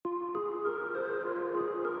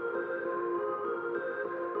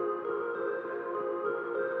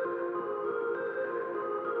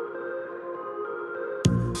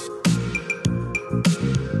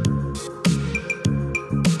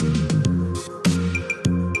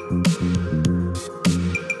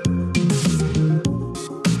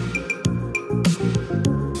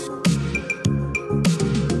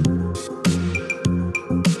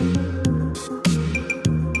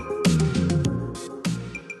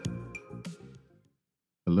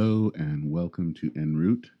Hello and welcome to En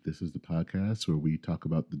Route. This is the podcast where we talk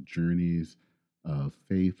about the journeys of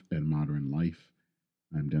faith and modern life.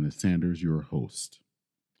 I'm Dennis Sanders, your host.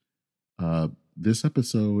 This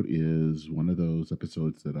episode is one of those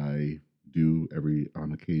episodes that I do every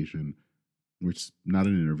on occasion, which is not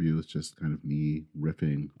an interview, it's just kind of me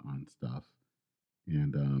riffing on stuff.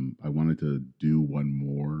 And I wanted to do one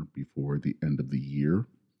more before the end of the year.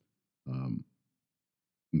 And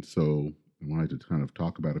so I wanted to kind of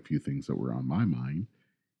talk about a few things that were on my mind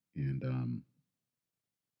and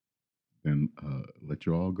then let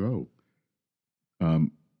you all go.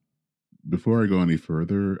 Um, Before I go any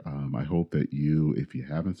further, I hope that you, if you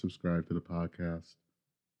haven't subscribed to the podcast,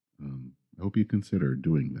 I hope you consider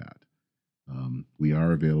doing that. We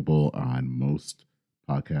are available on most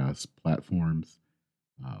podcast platforms.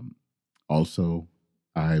 Also,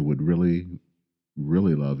 I would really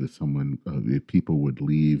love if people would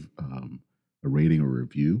leave a rating or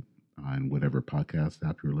review on whatever podcast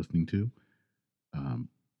app you're listening to.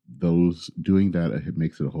 Those doing that, it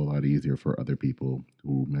makes it a whole lot easier for other people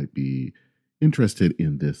who might be interested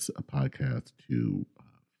in this podcast to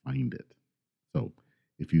find it. So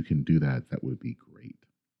if you can do that, that would be great.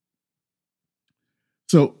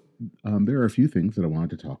 So there are a few things that I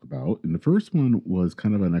wanted to talk about. And the first one was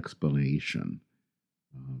kind of an explanation.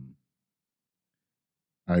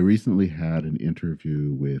 I recently had an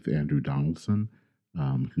interview with Andrew Donaldson,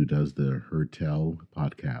 who does the Heard Tell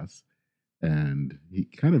podcast. And he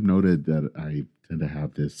kind of noted that I tend to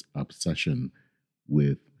have this obsession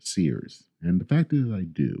with Sears. And the fact is, I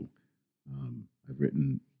do. I've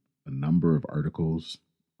written a number of articles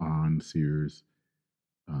on Sears.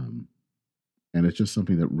 And it's just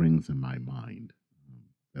something that rings in my mind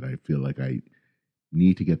that I feel like I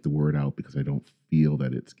need to get the word out because I don't feel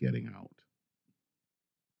that it's getting out.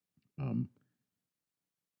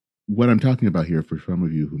 What I'm talking about here, for some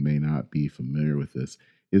of you who may not be familiar with this,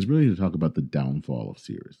 is really to talk about the downfall of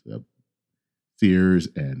Sears. Sears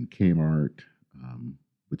and Kmart,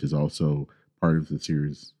 which is also part of the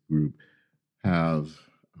Sears group, have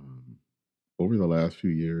over the last few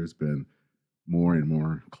years been more and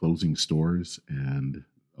more closing stores, and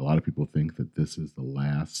a lot of people think that this is the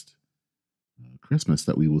last Christmas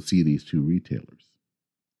that we will see these two retailers.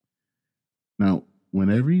 Now, when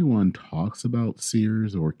everyone talks about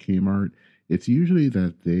Sears or Kmart, it's usually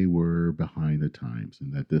that they were behind the times,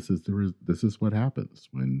 and that this is what happens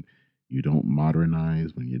when you don't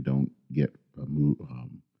modernize, when you don't get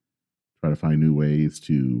try to find new ways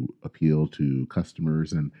to appeal to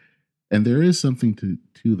customers, and there is something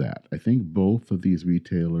to that. I think both of these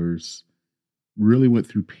retailers really went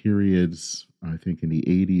through periods, I think in the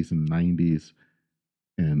 80s and 90s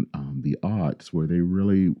and the aughts, where they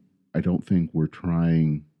really, I don't think, were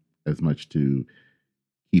trying as much to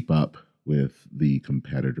keep up with the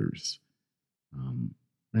competitors.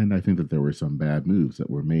 And I think that there were some bad moves that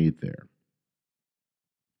were made there.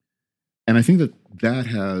 And I think that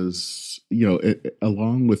has,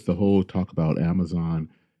 along with the whole talk about Amazon,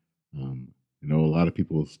 a lot of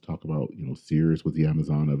people talk about, Sears was the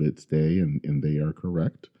Amazon of its day, and they are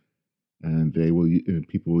correct. And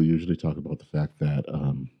people will usually talk about the fact that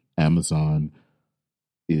Amazon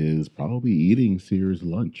is probably eating Sears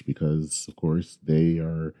lunch because, of course, they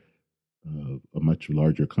are a much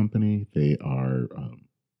larger company. They are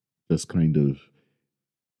just kind of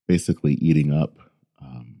basically eating up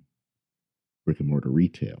brick and mortar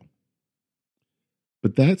retail.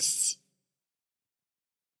 But that's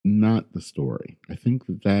not the story. I think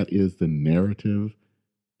that is the narrative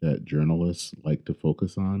that journalists like to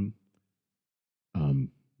focus on. And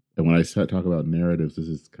when I talk about narratives, this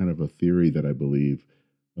is kind of a theory that I believe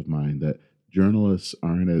of mine, that journalists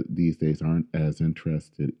these days aren't as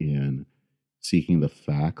interested in seeking the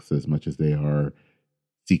facts as much as they are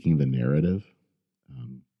seeking the narrative.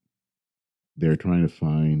 They're trying to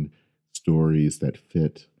find stories that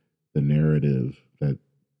fit the narrative that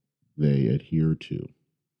they adhere to.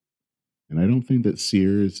 And I don't think that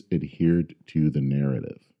Sears adhered to the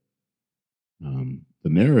narrative. The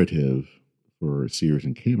narrative for Sears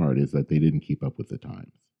and Kmart is that they didn't keep up with the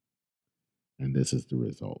times. And this is the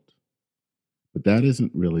result. But that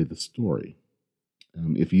isn't really the story.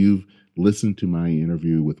 If you've listened to my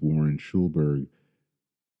interview with Warren Schulberg,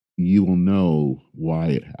 you will know why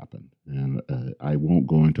it happened. And I won't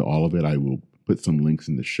go into all of it. I will put some links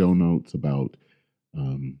in the show notes about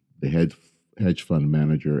the hedge fund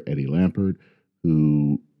manager, Eddie Lampert,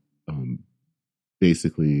 who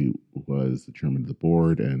basically was the chairman of the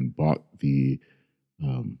board and bought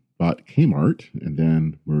Kmart and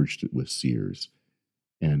then merged it with Sears.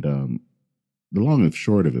 And the long and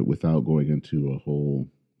short of it, without going into a whole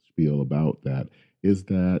spiel about that, is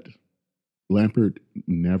that Lampert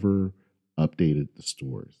never updated the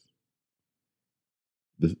stores.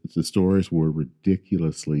 The stores were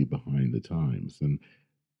ridiculously behind the times. And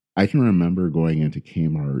I can remember going into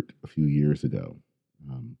Kmart a few years ago.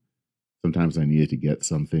 Um, Sometimes I needed to get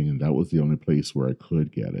something, and that was the only place where I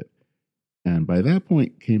could get it. And by that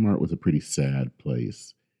point, Kmart was a pretty sad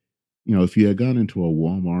place. You know, if you had gone into a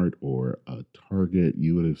Walmart or a Target,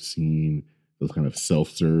 you would have seen those kind of self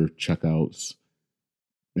serve checkouts.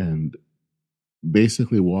 And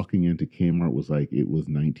basically, walking into Kmart was like it was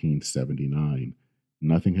 1979.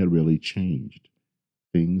 Nothing had really changed.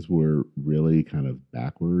 Things were really kind of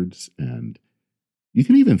backwards, and you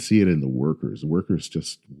can even see it in the workers. The workers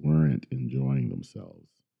just weren't enjoying themselves.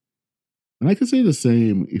 And I could say the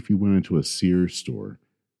same if you went into a Sears store.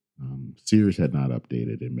 Sears had not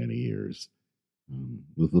updated in many years.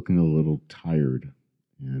 Was looking a little tired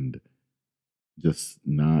and just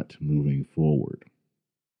not moving forward.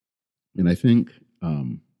 And I think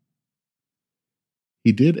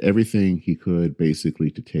he did everything he could basically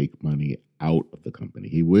to take money out of the company.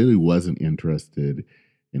 He really wasn't interested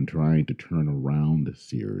in trying to turn around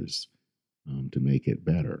Sears to make it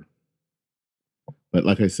better. But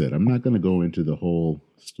like I said, I'm not going to go into the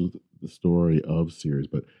story of Sears,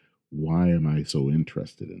 but why am I so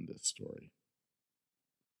interested in this story?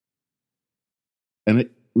 And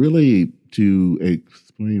it really, to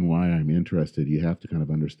explain why I'm interested, you have to kind of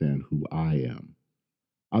understand who I am.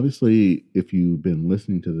 Obviously, if you've been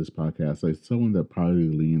listening to this podcast, I'm someone that probably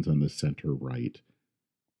leans on the center right.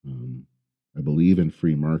 Um, I believe in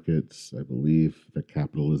free markets. I believe that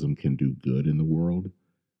capitalism can do good in the world.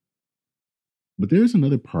 But there's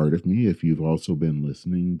another part of me, if you've also been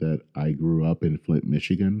listening, that I grew up in Flint,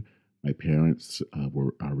 Michigan. My parents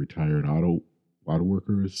are retired auto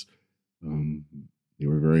workers. Um, they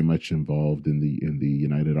were very much involved in the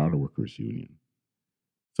United Auto Workers Union.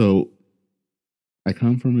 So I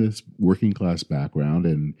come from this working class background,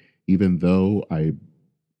 and even though I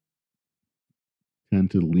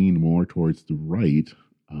tend to lean more towards the right,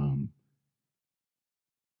 um,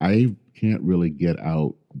 I can't really get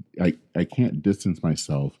out. I can't distance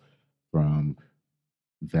myself from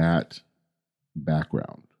that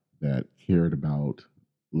background that cared about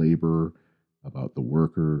labor, about the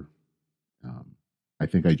worker. Um, I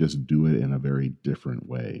think I just do it in a very different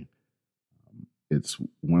way. It's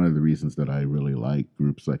one of the reasons that I really like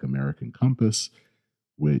groups like American Compass,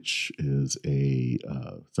 which is a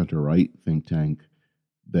center right think tank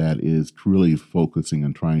that is truly focusing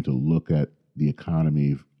on trying to look at the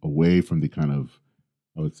economy away from the kind of,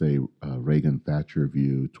 I would say, Reagan Thatcher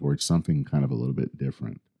view towards something kind of a little bit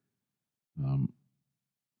different. Um,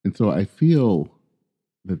 and so I feel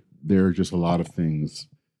that there are just a lot of things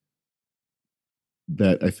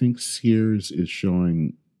that I think Sears is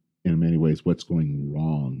showing in many ways what's going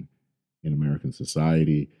wrong in American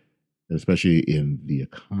society, especially in the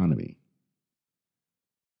economy.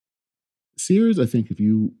 Sears, I think if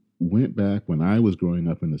you went back when I was growing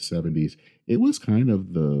up in the 70s, it was kind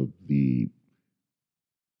of the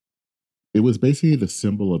it was basically the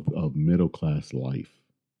symbol of middle class life.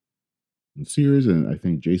 And Sears and I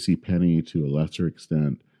think J.C. Penney to a lesser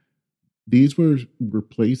extent, these were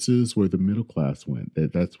places where the middle class went.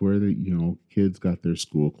 That's where the kids got their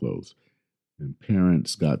school clothes and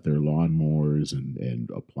parents got their lawnmowers and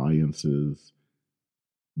appliances.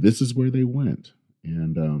 This is where they went.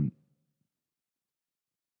 And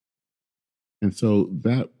so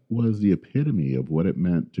that was the epitome of what it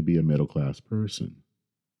meant to be a middle class person.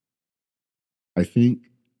 I think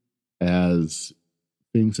as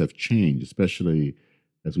things have changed, especially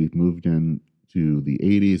as we've moved into the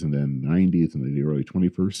 80s and then 90s and then the early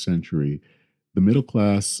 21st century, the middle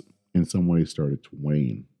class in some ways started to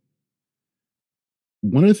wane.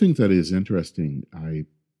 One of the things that is interesting, I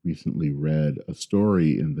recently read a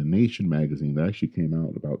story in The Nation magazine that actually came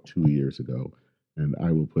out about 2 years ago, and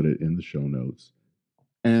I will put it in the show notes.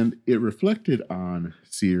 And it reflected on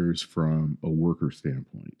Sears from a worker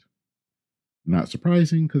standpoint. Not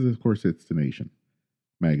surprising because, of course, it's The Nation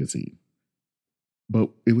magazine. But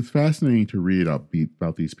it was fascinating to read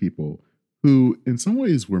about these people who, in some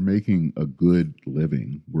ways, were making a good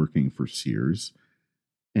living working for Sears.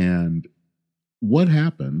 And what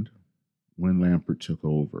happened when Lampert took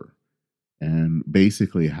over, and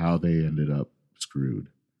basically how they ended up screwed,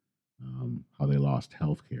 how they lost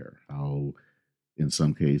health care, how in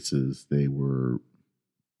some cases they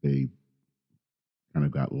kind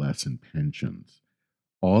of got less in pensions.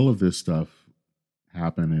 All of this stuff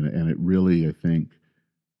happened, and it really, I think,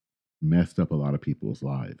 messed up a lot of people's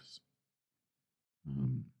lives.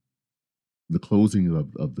 Um, the closing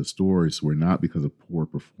of the stores were not because of poor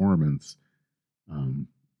performance. Um,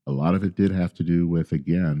 a lot of it did have to do with,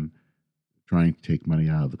 again, trying to take money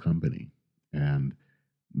out of the company. And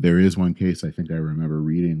there is one case I think I remember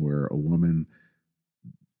reading where a woman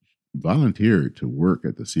volunteered to work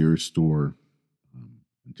at the Sears store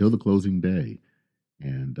until the closing day,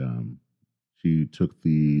 and she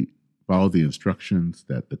followed the instructions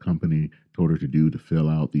that the company told her to do to fill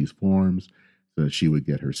out these forms so that she would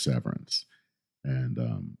get her severance and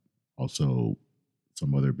also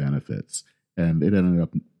some other benefits. And it ended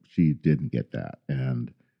up she didn't get that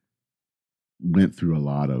and went through a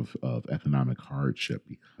lot of economic hardship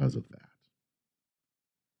because of that.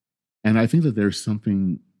 And I think that there's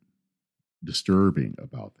something disturbing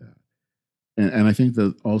about that. And I think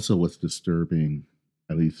that also what's disturbing,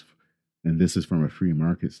 at least, and this is from a free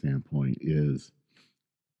market standpoint, is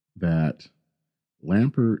that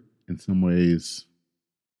Lampert, in some ways,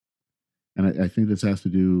 and I think this has to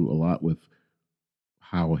do a lot with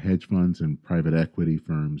how hedge funds and private equity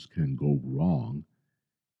firms can go wrong,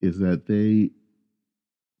 is that they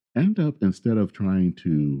end up, instead of trying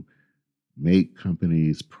to make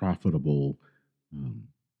companies profitable, um,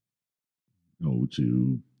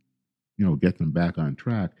 to get them back on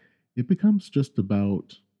track, it becomes just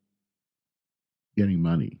about getting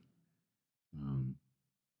money. Um,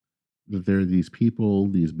 that there are these people,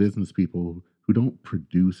 these business people who don't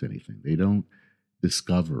produce anything. They don't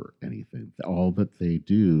discover anything. All that they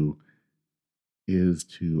do is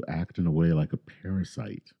to act in a way like a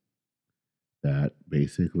parasite that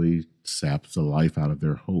basically saps the life out of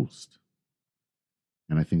their host.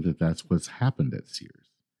 And I think that that's what's happened at Sears.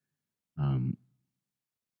 Um,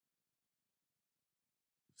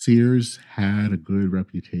 Sears had a good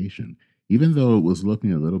reputation, even though it was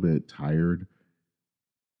looking a little bit tired.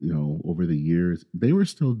 Over the years, they were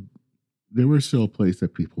still a place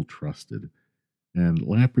that people trusted, and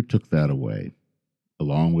Lampert took that away,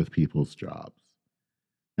 along with people's jobs.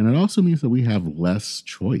 And it also means that we have less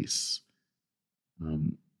choice.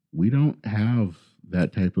 Um, we don't have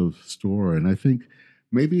that type of store. And I think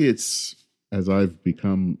maybe it's as I've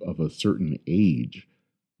become of a certain age,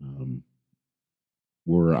 um,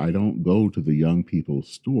 where I don't go to the young people's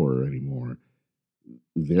store anymore.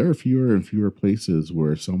 There are fewer and fewer places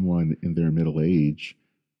where someone in their middle age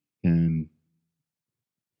can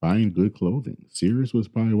find good clothing. Sears was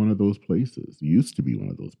probably one of those places, used to be one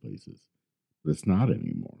of those places, but it's not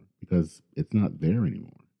anymore because it's not there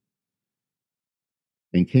anymore.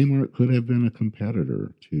 And Kmart could have been a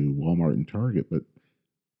competitor to Walmart and Target, but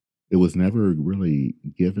it was never really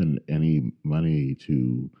given any money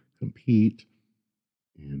to compete,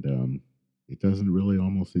 and it doesn't really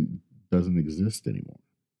almost it doesn't exist anymore.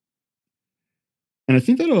 And I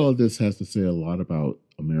think that all of this has to say a lot about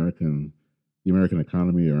the American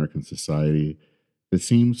economy, American society, that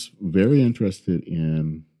seems very interested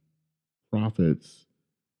in profits,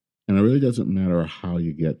 and it really doesn't matter how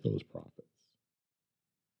you get those profits.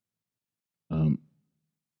 Um,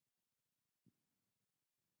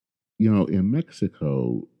 in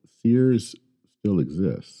Mexico, Sears still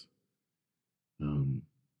exists. Um,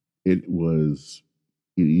 it was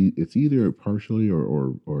it's either partially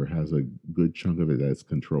or has a good chunk of it that's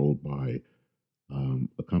controlled by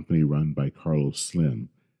a company run by Carlos Slim.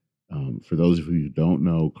 For those of you who don't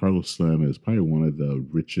know, Carlos Slim is probably one of the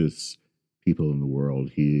richest people in the world.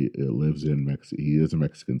 He lives in Mexico. He is a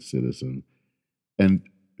Mexican citizen, and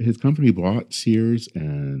his company bought Sears.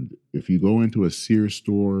 And if you go into a Sears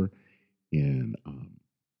store in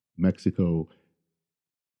Mexico,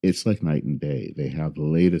 it's like night and day. They have the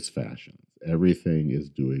latest fashions. Everything is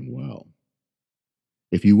doing well.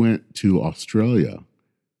 If you went to Australia,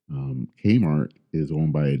 Kmart is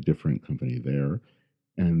owned by a different company there,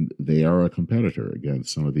 and they are a competitor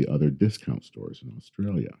against some of the other discount stores in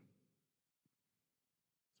Australia.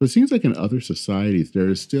 So it seems like in other societies, there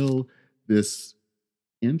is still this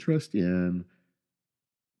interest in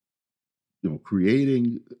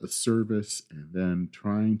creating a service and then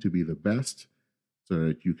trying to be the best so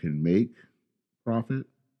that you can make profit,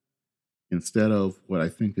 instead of what I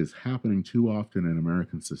think is happening too often in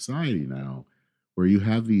American society now, where you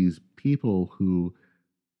have these people who,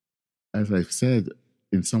 as I've said,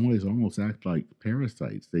 in some ways almost act like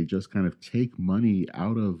parasites. They just kind of take money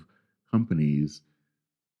out of companies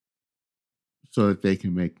so that they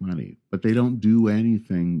can make money, but they don't do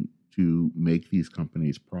anything to make these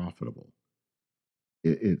companies profitable.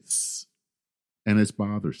 It's and it's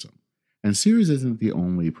bothersome. And Sears isn't the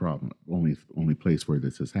only problem, only place where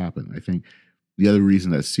this has happened. I think the other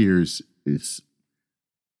reason that Sears is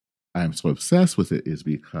I'm so obsessed with it is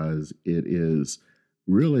because it is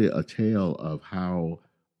really a tale of how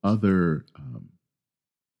other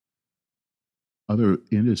other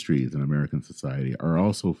industries in American society are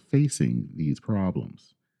also facing these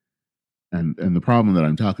problems. And the problem that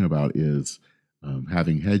I'm talking about is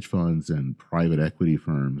having hedge funds and private equity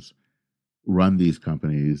firms run these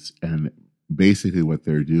companies, and basically what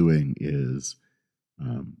they're doing is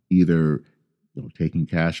either taking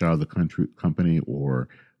cash out of the company or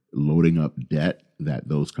loading up debt that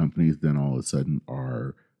those companies then all of a sudden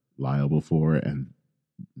are liable for, and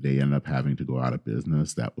they end up having to go out of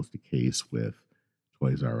business. That was the case with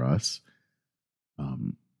Toys R Us.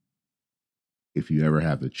 Um, if you ever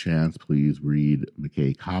have the chance, please read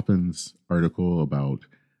McKay Coppin's article about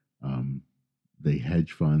um, the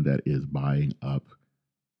hedge fund that is buying up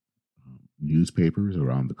newspapers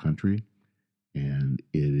around the country. And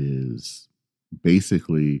it is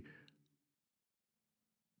basically,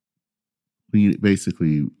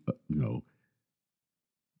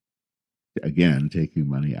 again, taking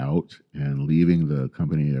money out and leaving the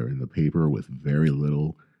company or in the paper with very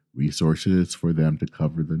little resources for them to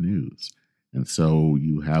cover the news. And so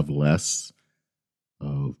you have less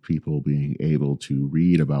of people being able to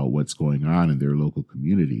read about what's going on in their local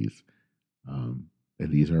communities. And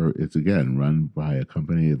it's again run by a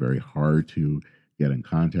company very hard to get in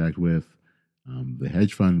contact with. The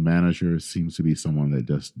hedge fund manager seems to be someone that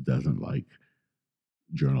just doesn't like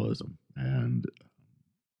journalism and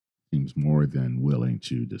seems more than willing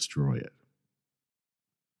to destroy it.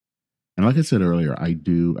 And like I said earlier, I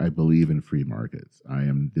believe in free markets.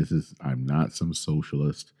 I'm not some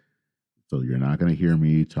socialist. So you're not going to hear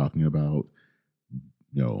me talking about,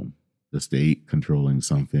 you know, the state controlling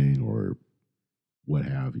something or what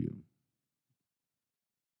have you.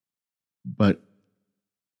 But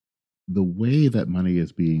the way that money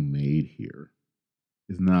is being made here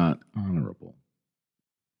is not honorable.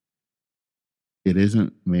 It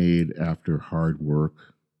isn't made after hard work,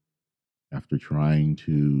 after trying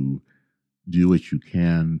to do what you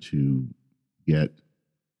can to get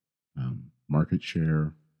market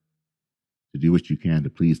share, to do what you can to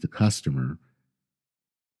please the customer.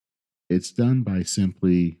 It's done by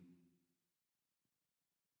simply,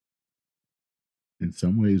 in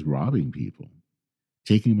some ways, robbing people,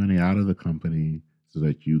 taking money out of the company so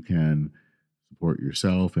that you can support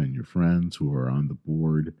yourself and your friends who are on the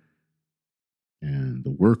board, and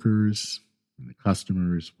the workers and the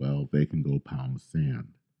customers, well, they can go pound sand.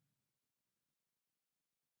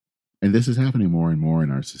 And this is happening more and more in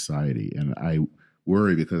our society. And I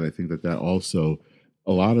worry because I think that also,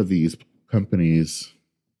 a lot of these companies,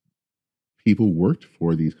 people worked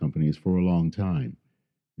for these companies for a long time.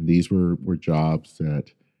 And these were jobs that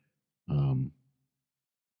um,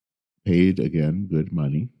 paid, again, good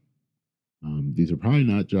money. These are probably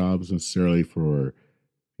not jobs necessarily for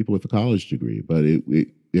people with a college degree, but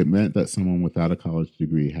it meant that someone without a college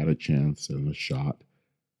degree had a chance and a shot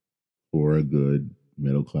for a good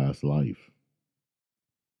middle class life.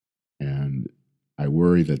 And I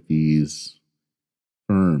worry that these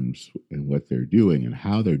firms and what they're doing and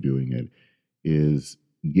how they're doing it is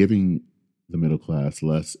giving the middle class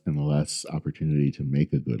less and less opportunity to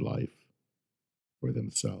make a good life for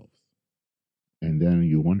themselves. And then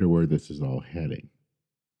you wonder where this is all heading.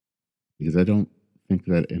 Because I don't think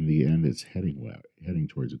that in the end it's heading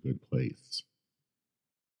towards a good place.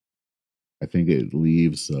 I think it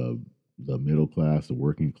leaves the middle class, the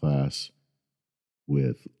working class,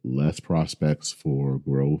 with less prospects for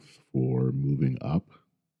growth, for moving up.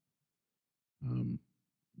 Um,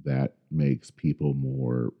 that makes people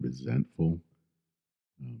more resentful.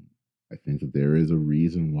 Um, I think that there is a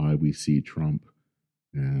reason why we see Trump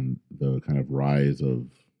and the kind of rise of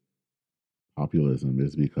populism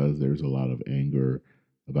is because there's a lot of anger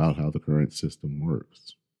about how the current system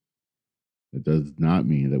works. It does not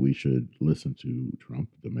mean that we should listen to Trump.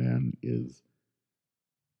 The man is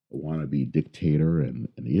a wannabe dictator and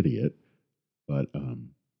an idiot, but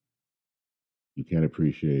you can't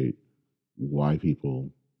appreciate why people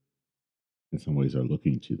in some ways are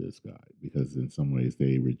looking to this guy, because in some ways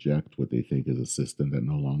they reject what they think is a system that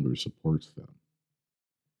no longer supports them.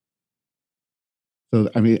 So,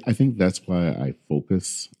 I mean, I think that's why I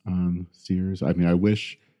focus on Sears. I mean, I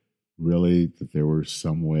wish really that there were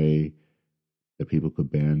some way that people could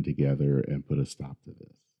band together and put a stop to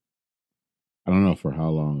this. I don't know for how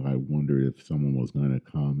long. I wondered if someone was going to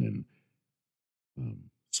come and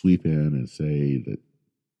sweep in and say that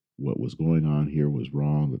what was going on here was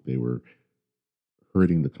wrong, that they were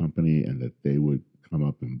hurting the company, and that they would come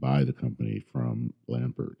up and buy the company from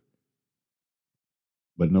Lampert.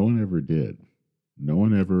 But no one ever did. No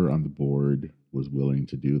one ever on the board was willing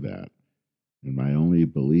to do that. And my only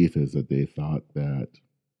belief is that they thought that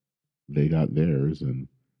they got theirs, and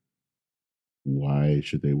why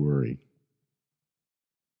should they worry?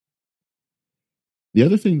 The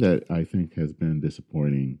other thing that I think has been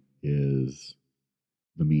disappointing is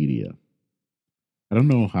the media. I don't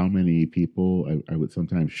know how many people I would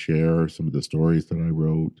sometimes share some of the stories that I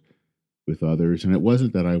wrote with others. And it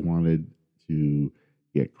wasn't that I wanted to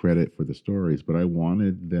get credit for the stories, but I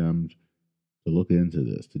wanted them to look into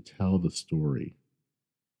this, to tell the story.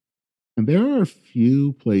 And there are a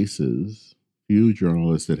few places, few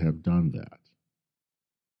journalists that have done that.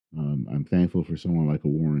 I'm thankful for someone like a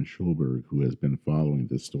Warren Schulberg who has been following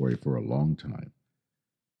this story for a long time.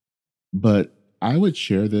 But I would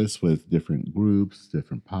share this with different groups,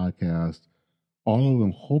 different podcasts, all of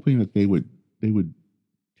them hoping that they would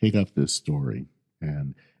take up this story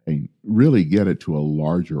and really get it to a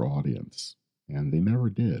larger audience. And they never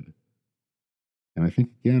did. And I think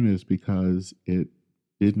again is because it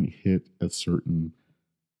didn't hit a certain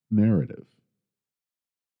narrative.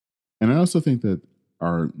 And I also think that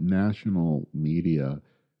our national media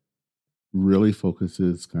really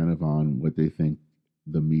focuses kind of on what they think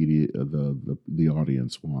the media the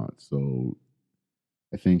audience wants. So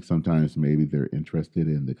I think sometimes maybe they're interested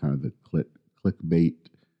in the kind of the clickbait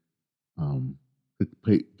um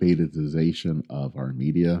clickbaitization of our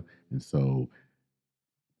media, and so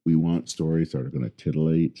we want stories that are going to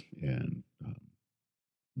titillate, and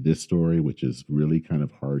this story, which is really kind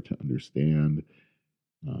of hard to understand,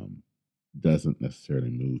 um, doesn't necessarily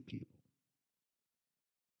move people,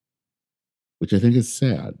 which I think is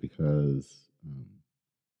sad because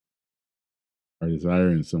our desire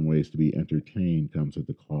in some ways to be entertained comes at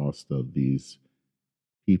the cost of these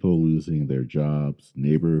people losing their jobs,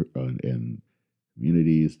 and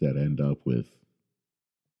communities that end up with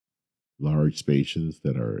large spaces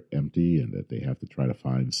that are empty and that they have to try to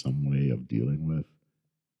find some way of dealing with.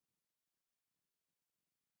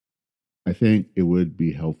 I think it would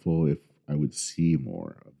be helpful if I would see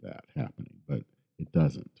more of that happening, but it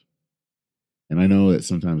doesn't. And I know that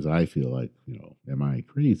sometimes I feel like, am I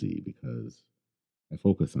crazy because I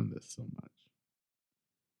focus on this so much?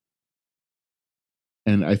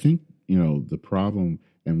 And I think, the problem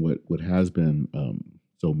and what has been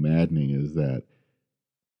so maddening is that,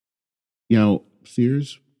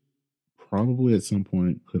 Sears probably at some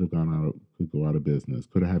point could go out of business,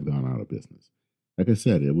 could have gone out of business. Like I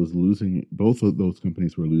said, it was losing, both of those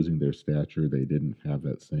companies were losing their stature. They didn't have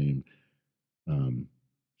that same um,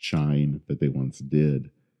 shine that they once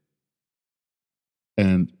did.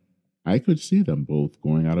 And I could see them both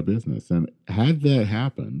going out of business. And had that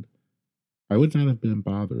happened, I would not have been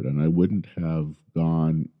bothered and I wouldn't have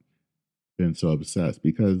been so obsessed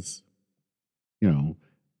because, you know,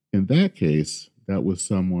 in that case, that was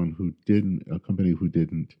a company who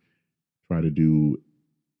didn't try to do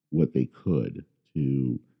what they could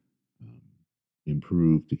to um,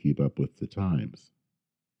 improve to keep up with the times.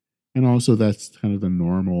 And also, that's kind of the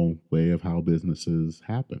normal way of how businesses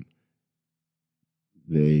happen.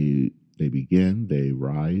 They begin, they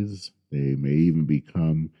rise, they may even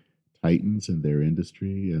become titans in their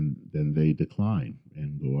industry, and then they decline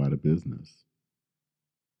and go out of business.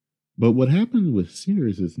 But what happened with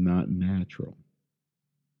Sears is not natural.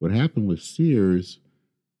 What happened with Sears,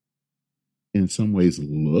 in some ways,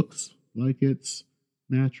 looks like it's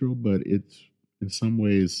natural, but it's in some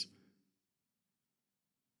ways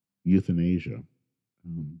euthanasia.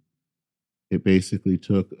 Um, it basically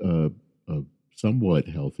took a somewhat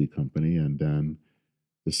healthy company and then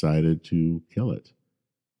decided to kill it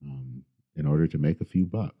um, in order to make a few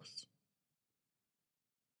bucks.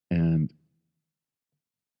 And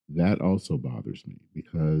that also bothers me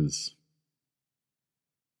because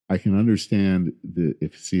I can understand that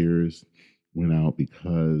if Sears went out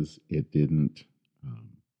because it didn't um,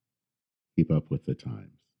 keep up with the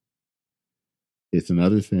times. It's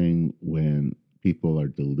another thing when people are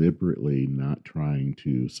deliberately not trying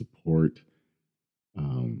to support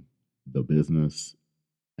um, the business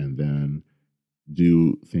and then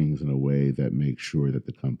do things in a way that makes sure that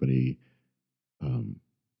the company um,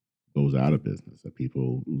 goes out of business, that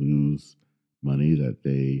people lose money, that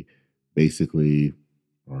they basically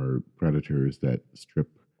are predators that strip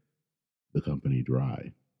the company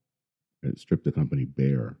dry, and strip the company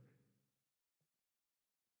bare.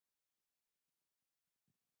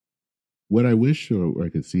 What I wish or I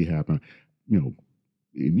could see happen, you know,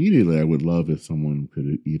 immediately I would love if someone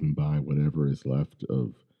could even buy whatever is left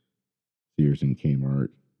of Sears and Kmart,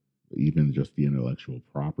 even just the intellectual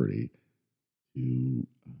property to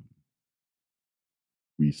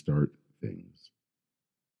restart things.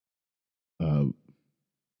 Uh,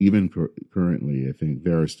 even currently, I think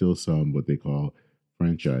there are still some what they call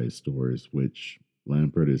franchise stores, which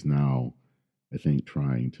Lampert is now, I think,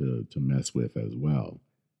 trying to mess with as well.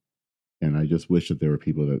 And I just wish that there were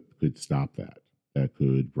people that could stop that. that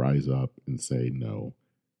could rise up and say no.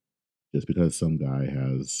 Just because some guy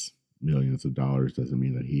has millions of dollars doesn't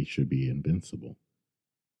mean that he should be invincible.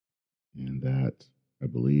 And that I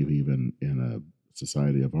believe even in a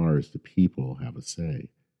society of ours, the people have a say.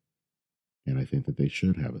 And I think that they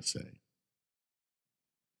should have a say.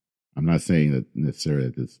 I'm not saying that necessarily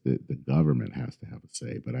that the government has to have a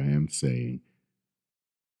say, but I am saying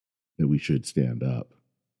that we should stand up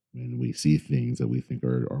when we see things that we think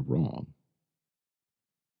are wrong.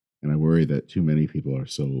 And I worry that too many people are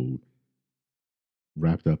so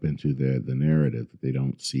wrapped up into the narrative that they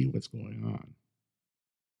don't see what's going on.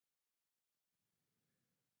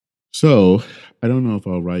 So I don't know if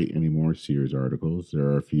I'll write any more Sears articles. There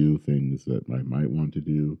are a few things that I might want to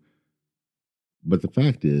do, but the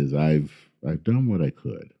fact is, I've done what I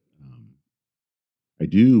could. I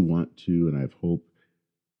do want to, and I've hoped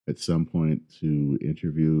at some point to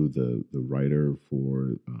interview the writer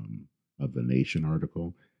for of the Nation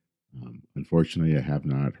article. Unfortunately, I have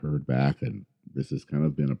not heard back, and this has kind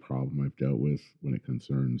of been a problem I've dealt with when it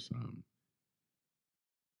concerns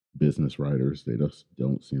business writers. They just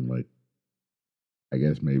don't seem like, I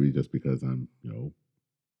guess maybe just because I'm,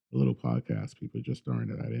 a little podcast, people just aren't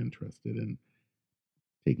that interested in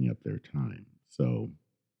taking up their time. So,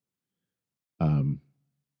 um,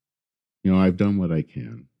 I've done what I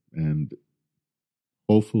can, and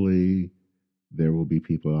hopefully there will be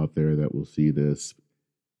people out there that will see this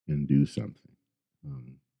and do something.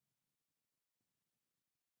 Um,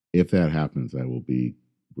 if that happens, I will be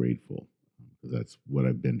grateful because that's what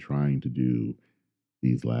I've been trying to do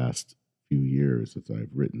these last few years since I've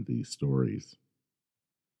written these stories.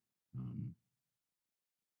 Um,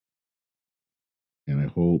 and I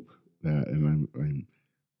hope that, and I'm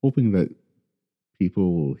hoping that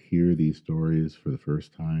people will hear these stories for the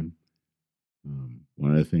first time.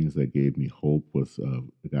 One of the things that gave me hope was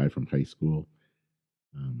the guy from high school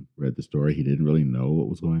read the story. He didn't really know what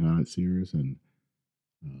was going on at Sears, and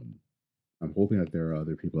um, I'm hoping that there are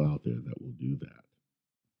other people out there that will do that.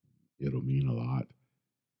 It'll mean a lot,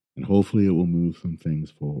 and hopefully, it will move some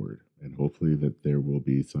things forward, and hopefully, that there will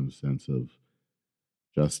be some sense of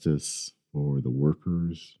justice for the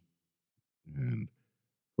workers and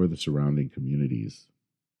for the surrounding communities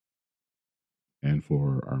and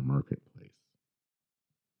for our marketplace.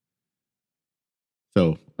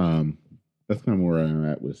 So that's kind of where I'm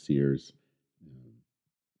at with Sears.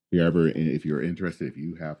 If you're interested, if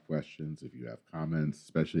you have questions, if you have comments,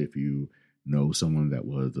 especially if you know someone that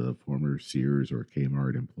was a former Sears or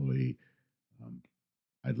Kmart employee, um,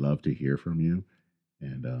 I'd love to hear from you.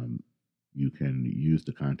 And you can use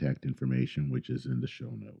the contact information, which is in the show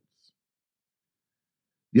notes.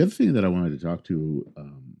 The other thing that I wanted to talk to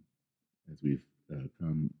as we've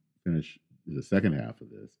come finish the second half of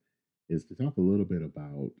this is to talk a little bit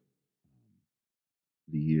about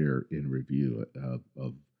the year in review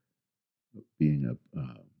of being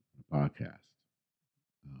a podcast.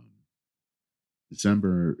 Um,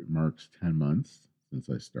 December marks 10 months since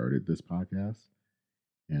I started this podcast.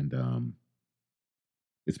 And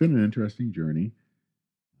it's been an interesting journey.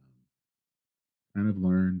 Kind of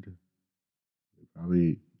learned it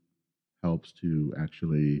probably helps to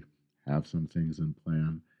actually have some things in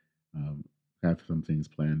plan, um, have some things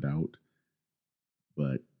planned out,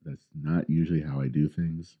 but that's not usually how I do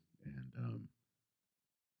things. And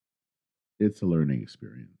it's a learning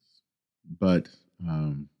experience. But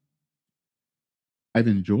um, I've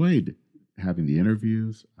enjoyed having the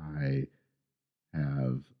interviews. I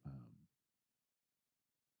have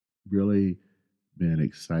really been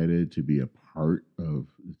excited to be a part of,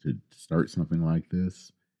 to start something like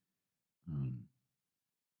this. Um,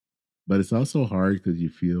 but it's also hard because you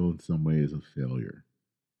feel in some ways a failure.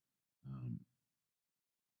 Um,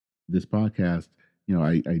 this podcast,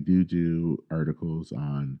 I do articles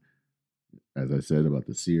on, as I said, about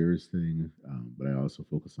the Sears thing, but I also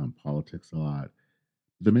focus on politics a lot.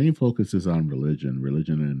 The main focus is on religion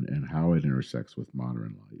and how it intersects with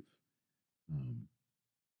modern life. Um,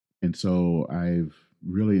 and so I've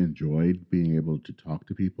really enjoyed being able to talk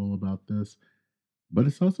to people about this, but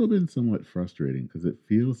it's also been somewhat frustrating because it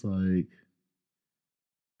feels like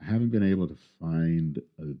I haven't been able to find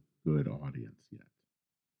a good audience yet.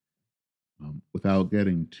 Without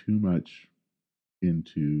getting too much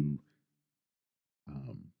into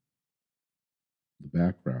um, the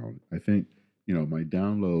background, I think, my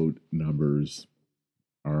download numbers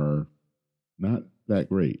are not that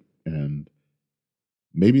great. And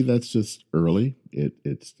maybe that's just early. It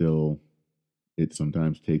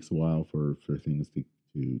sometimes takes a while for things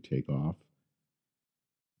to take off.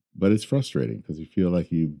 But it's frustrating because you feel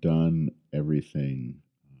like you've done everything,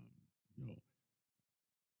 you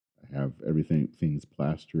know, have everything things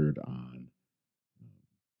plastered on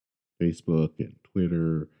Facebook and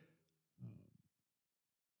Twitter.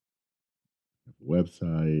 I have a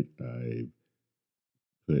website. I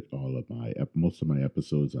put all of most of my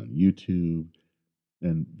episodes on YouTube,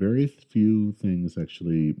 and very few things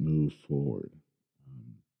actually move forward.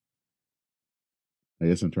 Um, I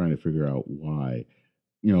guess I'm trying to figure out why.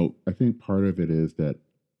 I think part of it is that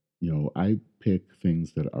I pick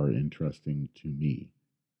things that are interesting to me,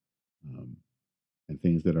 um, and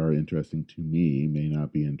things that are interesting to me may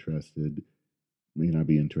not be interesting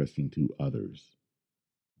to others,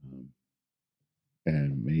 um,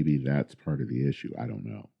 and maybe that's part of the issue. I don't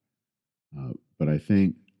know, but I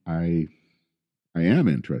think I I am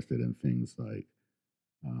interested in things like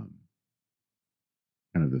um,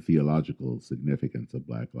 kind of the theological significance of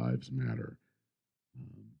Black Lives Matter,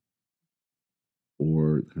 um,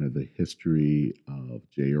 or kind of the history of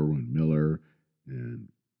J. Irwin Miller and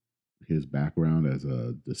his background as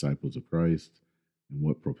a disciples of Christ and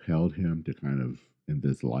what propelled him to kind of in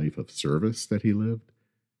this life of service that he lived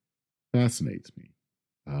fascinates me.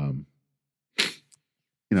 Um,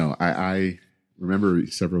 I remember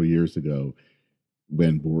several years ago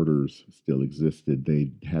when Borders still existed,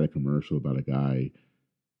 they had a commercial about a guy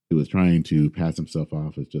who was trying to pass himself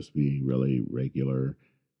off as just being really regular.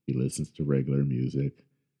 He listens to regular music,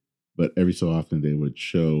 but every so often they would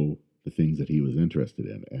show the things that he was interested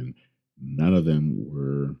in, and none of them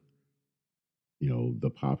were, the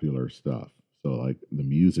popular stuff. So, like the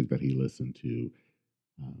music that he listened to,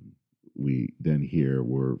 um, we then hear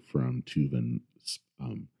were from Tuvan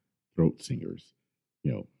um, throat singers,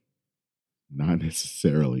 you know, not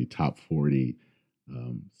necessarily top 40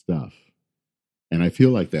 stuff. And I feel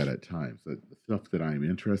like that at times, that the stuff that I'm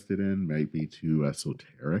interested in might be too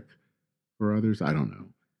esoteric for others. I don't know.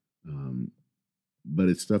 Um, but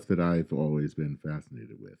it's stuff that I've always been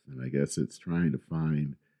fascinated with. And I guess it's trying to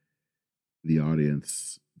find the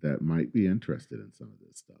audience that might be interested in some of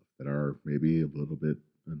this stuff, that are maybe a little bit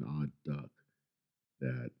an odd duck,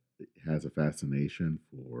 that has a fascination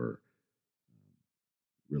for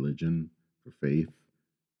religion, for faith,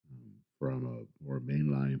 from a more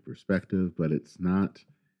mainline perspective, but it's not.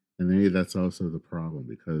 And maybe that's also the problem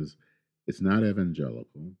because it's not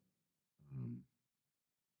evangelical. Um,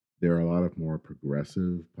 there are a lot of more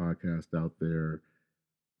progressive podcasts out there,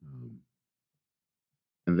 um,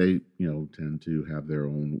 and they, tend to have their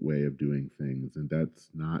own way of doing things, and that's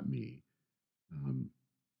not me. Um,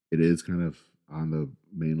 it is kind of on the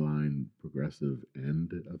mainline progressive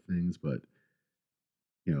end of things, but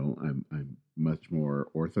I'm much more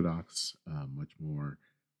orthodox, much more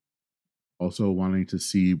also wanting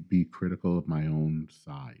to be critical of my own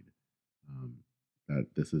side. Um, that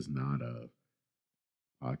this is not a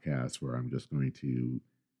podcast where I'm just going to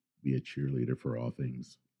be a cheerleader for all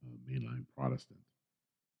things mainline Protestant.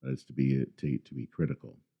 But it's to be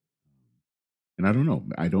critical. And I don't know.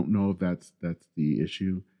 I don't know if that's the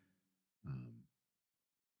issue, um,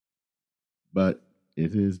 but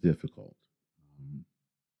it is difficult. Um,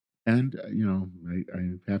 and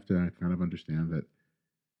I have to kind of understand that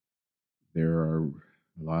there are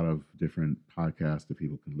a lot of different podcasts that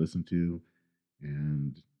people can listen to,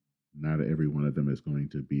 and not every one of them is going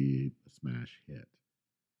to be a smash hit.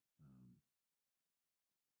 Um,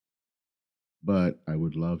 but I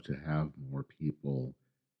would love to have more people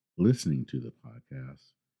listening to the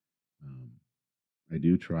podcast. Um, I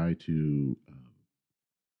do try to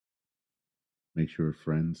make sure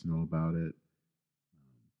friends know about it.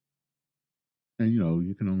 And,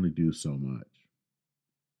 you can only do so much.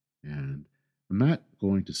 And I'm not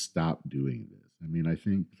going to stop doing this. I mean, I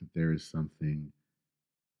think that there is something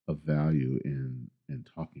of value in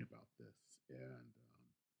talking about this, and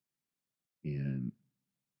in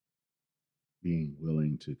being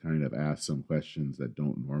willing to kind of ask some questions that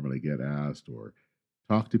don't normally get asked, or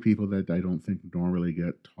talk to people that I don't think normally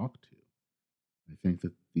get talked to. I think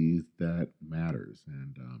that that matters,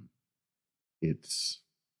 and it's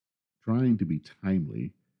trying to be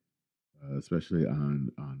timely, especially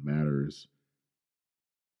on matters.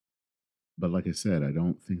 But like I said, I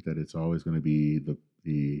don't think that it's always going to be the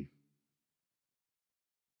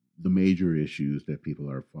the major issues that people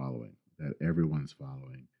are following, that everyone's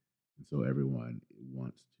following, and so everyone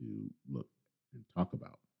wants to look and talk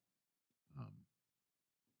about. Um,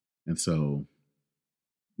 and so,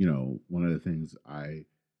 one of the things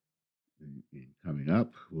in coming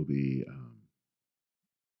up will be,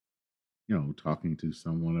 talking to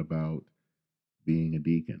someone about being a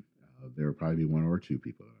deacon. There will probably be one or two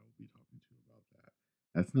people that I will be talking to about that.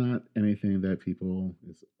 That's not anything that people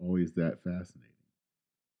is always that fascinating.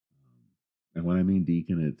 And when I mean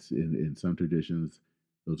deacon, it's in some traditions.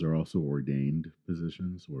 Those are also ordained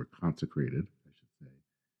positions or consecrated, I should say.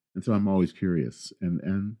 And so I'm always curious,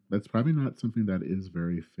 and that's probably not something that is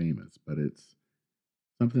very famous, but it's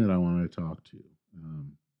something that I want to talk to.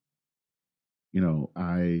 Um,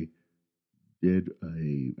 I did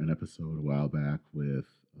an episode a while back with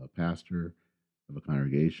a pastor of a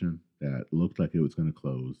congregation that looked like it was going to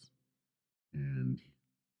close, and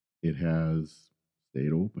it has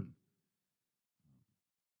stayed open.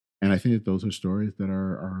 And I think that those are stories that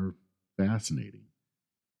are fascinating,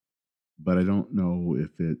 but I don't know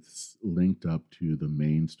if it's linked up to the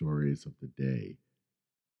main stories of the day.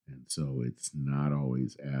 And so it's not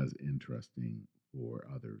always as interesting for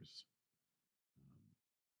others.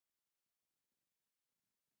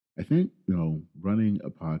 I think, running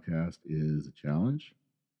a podcast is a challenge.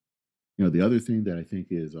 The other thing that I think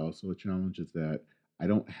is also a challenge is that I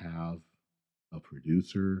don't have a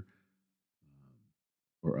producer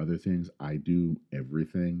or other things. I do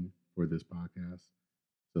everything for this podcast.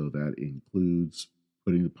 So that includes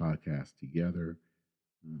putting the podcast together,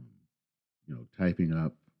 um, typing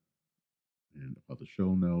up and all the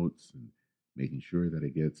show notes and making sure that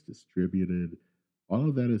it gets distributed. All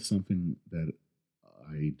of that is something that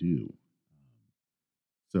I do.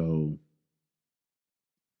 So,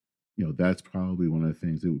 that's probably one of the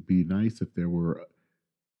things. It would be nice if there were,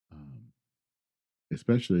 um,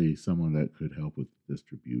 especially someone that could help with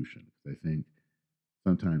distribution. 'Cause I think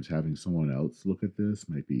sometimes having someone else look at this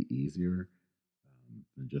might be easier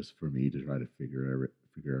than just for me to try to figure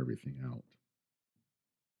everything out.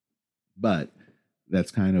 But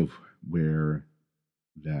that's kind of where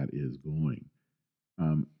that is going.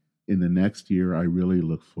 Um, in the next year, I really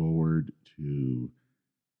look forward to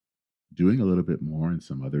doing a little bit more and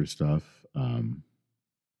some other stuff.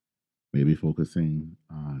 Maybe focusing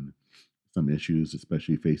on some issues,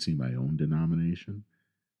 especially facing my own denomination.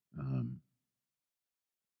 Um,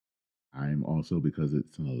 I'm also, because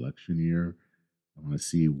it's an election year, I want to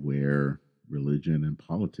see where religion and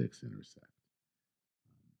politics intersect.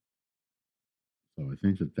 So I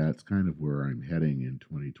think that that's kind of where I'm heading in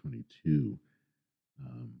 2022.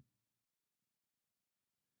 Um,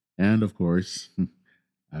 and of course,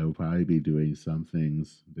 I will probably be doing some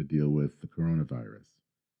things to deal with the coronavirus,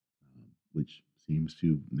 which seems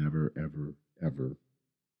to never, ever, ever,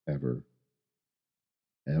 ever,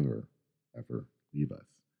 ever, ever leave us.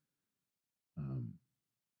 Um,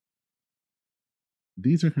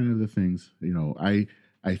 these are kind of the things,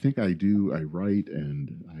 I think I write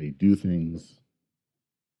and I do things,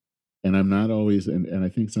 and I'm not always, and I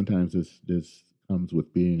think sometimes this comes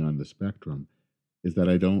with being on the spectrum, is that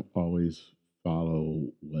I don't always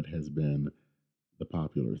follow what has been the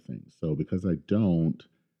popular thing. So because I don't,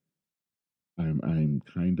 I'm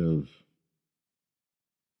kind of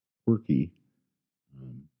quirky,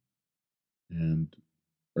 um, and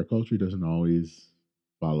our culture doesn't always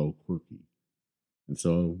follow quirky, and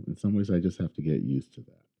so in some ways I just have to get used to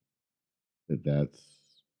that. That's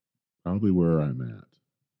probably where I'm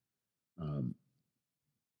at. Um,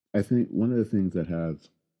 I think one of the things that has,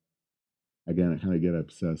 again, I kind of get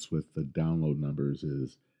obsessed with the download numbers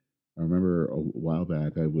is, I remember a while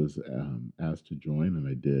back I was asked to join, and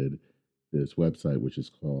I did this website which is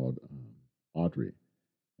called Audrey,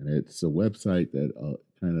 and it's a website that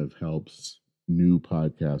kind of helps new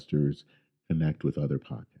podcasters connect with other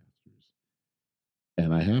podcasters.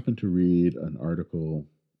 And I happened to read an article,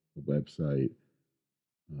 a website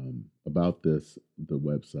about the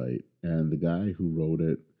website, and the guy who wrote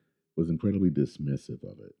it was incredibly dismissive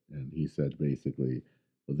of it. And he said basically,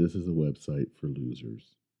 well, this is a website for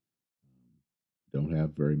losers. Don't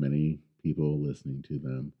have very many people listening to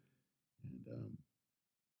them. And,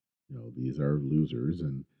 these are losers.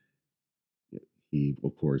 And he,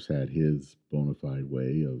 of course, had his bona fide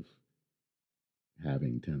way of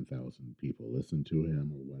having 10,000 people listen to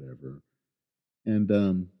him or whatever. And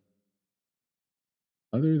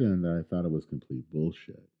other than that, I thought it was complete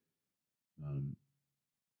bullshit. Um,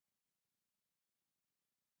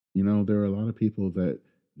 there are a lot of people that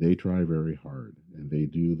they try very hard and they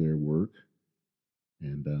do their work,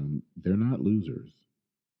 and they're not losers.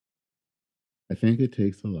 I think it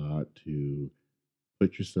takes a lot to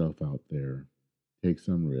put yourself out there, take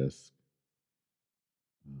some risk,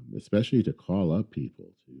 especially to call up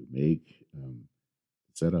people, to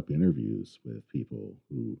set up interviews with people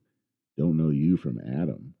who don't know you from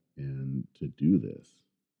Adam, and to do this.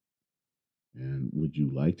 And would you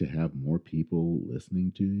like to have more people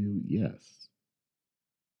listening to you? Yes.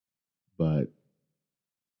 But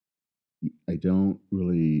I don't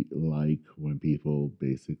really like when people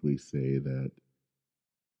basically say that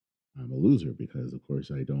I'm a loser because, of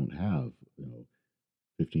course, I don't have,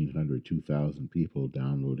 1,500, 2,000 people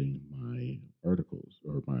downloading my articles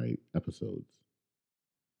or my episodes.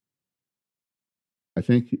 I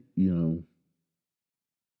think,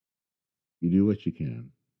 you do what you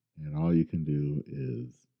can, and all you can do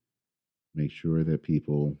is make sure that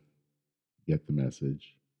people get the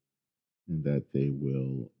message and that they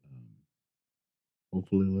will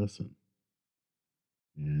hopefully listen.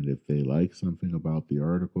 And if they like something about the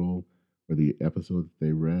article or the episode that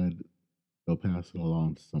they read, they'll pass it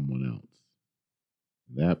along to someone else.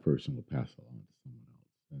 And that person will pass it along to someone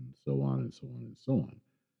else, and so on and so on and so on.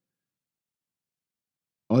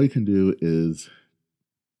 All you can do is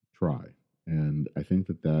try. And I think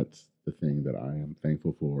that that's the thing that I am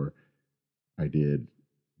thankful for. I did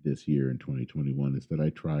this year in 2021 is that I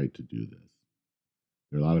tried to do this.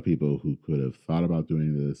 There are a lot of people who could have thought about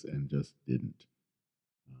doing this and just didn't.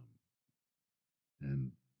 Um,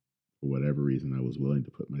 and for whatever reason, I was willing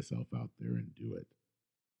to put myself out there and do it.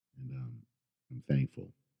 And I'm thankful.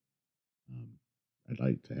 Um, I'd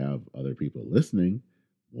like to have other people listening,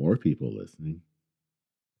 more people listening,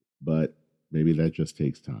 but maybe that just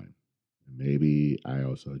takes time. And maybe I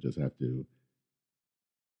also just have to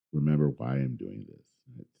remember why I'm doing this.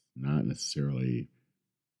 It's not necessarily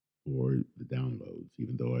for the downloads,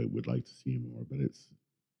 even though I would like to see more, but it's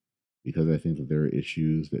because I think that there are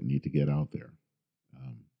issues that need to get out there.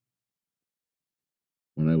 Um,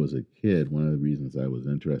 when I was a kid, one of the reasons I was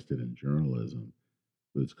interested in journalism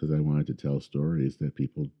was because I wanted to tell stories that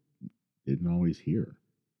people didn't always hear.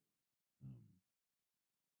 Um,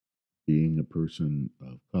 being a person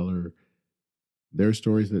of color, there are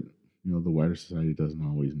stories that the wider society doesn't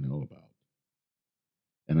always know about.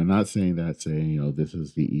 And I'm not saying that saying this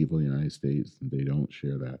is the evil United States and they don't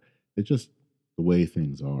share that. It's just the way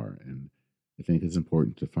things are, and I think it's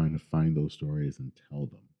important to find those stories and tell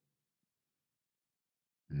them.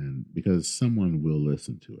 And because someone will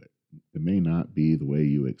listen to it. It may not be the way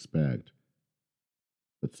you expect,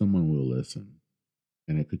 but someone will listen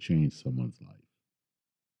and it could change someone's life.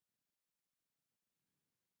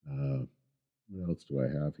 Uh, what else do I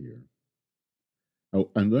have here? Oh,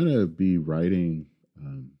 I'm going to be writing,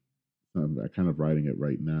 I'm kind of writing it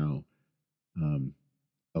right now, um,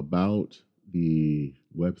 about the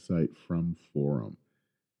website From Forum.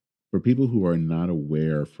 For people who are not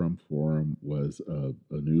aware, From Forum was a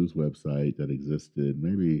news website that existed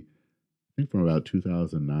maybe, I think, from about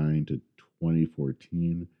 2009 to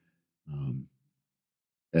 2014. Um,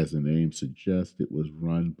 as the name suggests, it was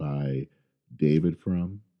run by David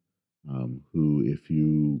Frum, who, if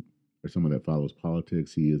you are someone that follows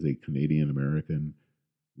politics, he is a Canadian American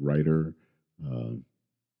writer. Um,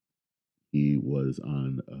 he was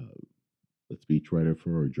on a speechwriter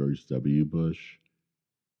for George W. Bush.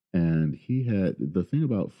 And he had the thing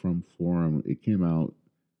about From Forum, it came out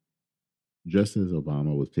just as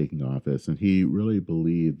Obama was taking office, and he really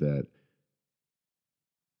believed that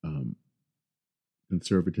um,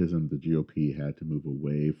 conservatism, the GOP, had to move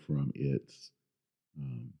away from its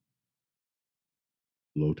um,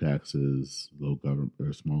 low taxes, low government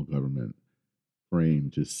or small government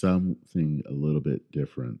frame to something a little bit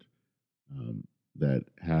different that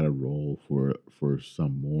had a role for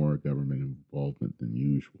some more government involvement than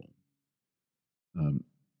usual. Um,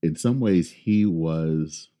 in some ways, he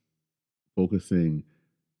was focusing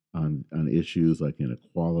on issues like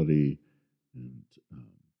inequality and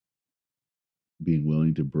being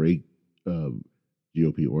willing to break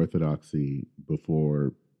GOP orthodoxy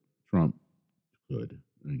before Trump could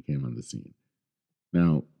and came on the scene.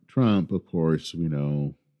 Now, Trump, of course, we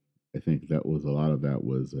know. I think that was a lot of that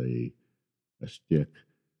was a shtick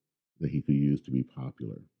that he could use to be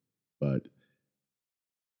popular, but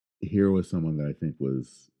here was someone that I think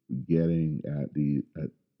was getting at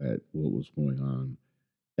what was going on,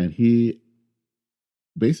 and he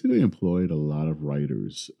basically employed a lot of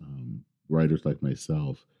writers, writers like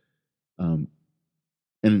myself. Um,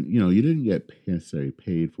 and you didn't get necessarily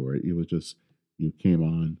paid for it. It was just you came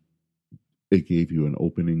on. It gave you an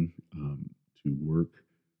opening to work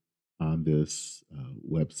on this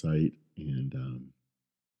website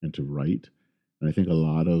and to write. And I think a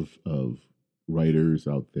lot of writers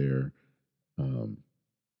out there um,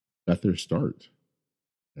 got their start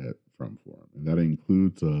at From Forum, and that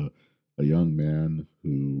includes a young man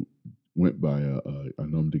who went by a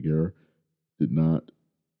nom de guerre, did not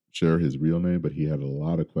share his real name, but he had a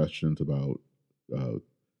lot of questions about uh,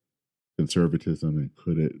 conservatism and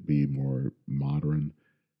could it be more modern.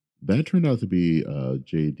 That turned out to be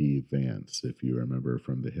J.D. Vance, if you remember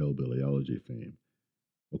from the Hillbilly Elegy fame.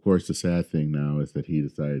 Of course, the sad thing now is that he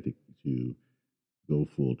decided to go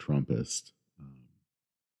full Trumpist. Um,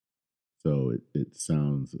 So it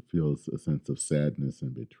feels a sense of sadness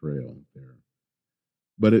and betrayal there.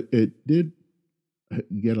 But it did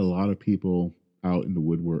get a lot of people out of the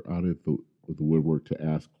woodwork to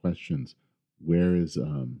ask questions. Where is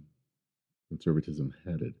conservatism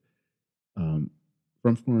headed? Um,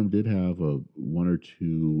 From Forum did have a one or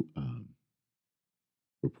two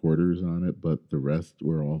reporters on it, but the rest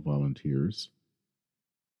were all volunteers.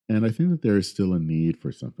 And I think that there is still a need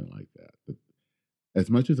for something like that. But as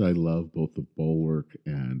much as I love both the Bulwark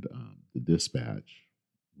and the Dispatch,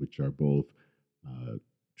 which are both uh,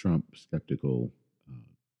 Trump skeptical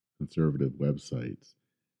conservative websites,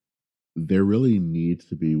 there really needs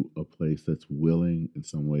to be a place that's willing, in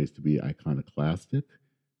some ways, to be iconoclastic.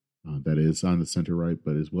 That is on the center right,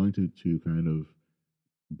 but is willing to kind of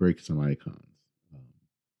break some icons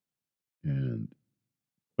and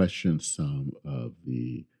question some of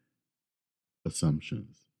the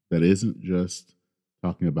assumptions. That isn't just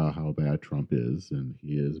talking about how bad Trump is, and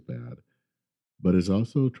he is bad, but is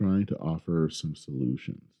also trying to offer some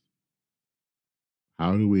solutions.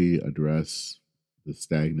 How do we address the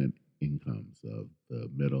stagnant incomes of the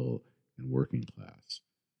middle and working class?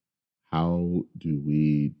 How do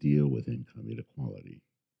we deal with income inequality?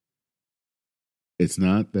 It's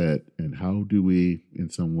not that, and how do we, in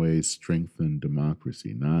some ways, strengthen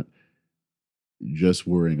democracy? Not just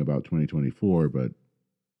worrying about 2024, but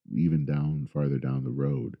even farther down the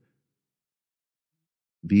road.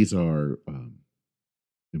 These are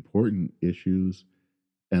important issues.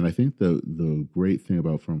 And I think the great thing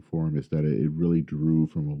about From Forum is that it really drew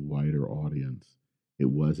from a wider audience.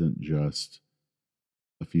 It wasn't just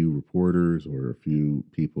a few reporters or a few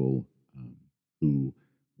people who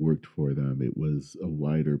worked for them. It was a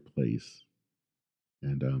wider place.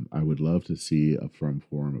 And I would love to see a From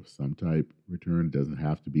Forum of some type return. It doesn't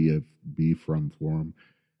have to be From Forum,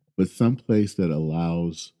 but some place that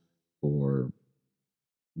allows for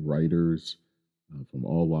writers from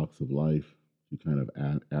all walks of life to kind of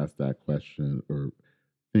ask that question or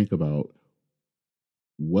think about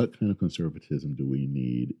what kind of conservatism do we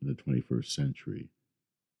need in the 21st century?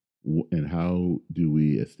 And how do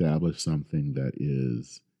we establish something that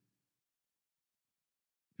is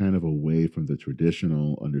kind of away from the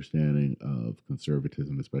traditional understanding of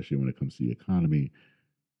conservatism, especially when it comes to the economy,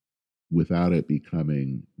 without it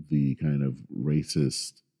becoming the kind of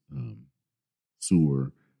racist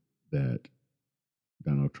sewer that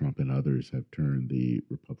Donald Trump and others have turned the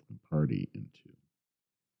Republican Party into.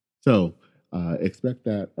 So expect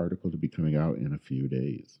that article to be coming out in a few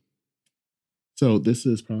days. So this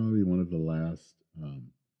is probably one of the last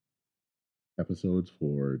episodes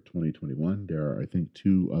for 2021. There are, I think,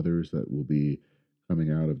 two others that will be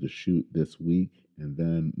coming out of the shoot this week. And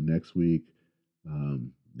then next week,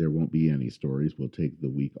 there won't be any stories. We'll take the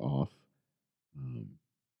week off. Um,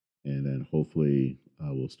 and then hopefully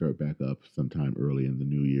we'll start back up sometime early in the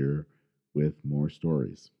new year with more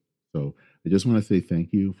stories. So I just want to say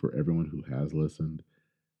thank you for everyone who has listened,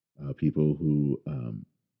 people who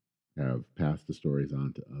have passed the stories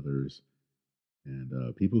on to others,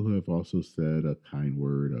 and people who have also said a kind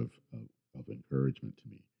word of encouragement to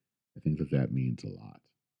me. I think that that means a lot.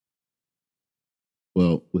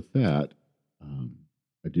 Well, with that, um,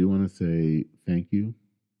 I do want to say thank you.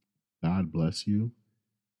 God bless you.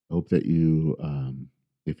 I hope that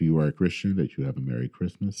if you are a Christian, that you have a Merry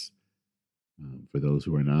Christmas. For those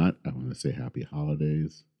who are not, I want to say Happy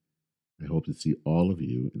Holidays. I hope to see all of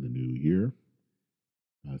you in the new year.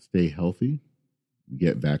 Stay healthy.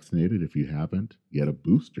 Get vaccinated if you haven't. Get a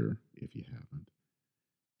booster if you haven't.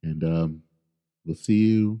 And we'll see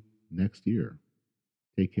you next year.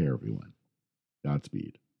 Take care, everyone.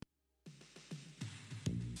 Godspeed.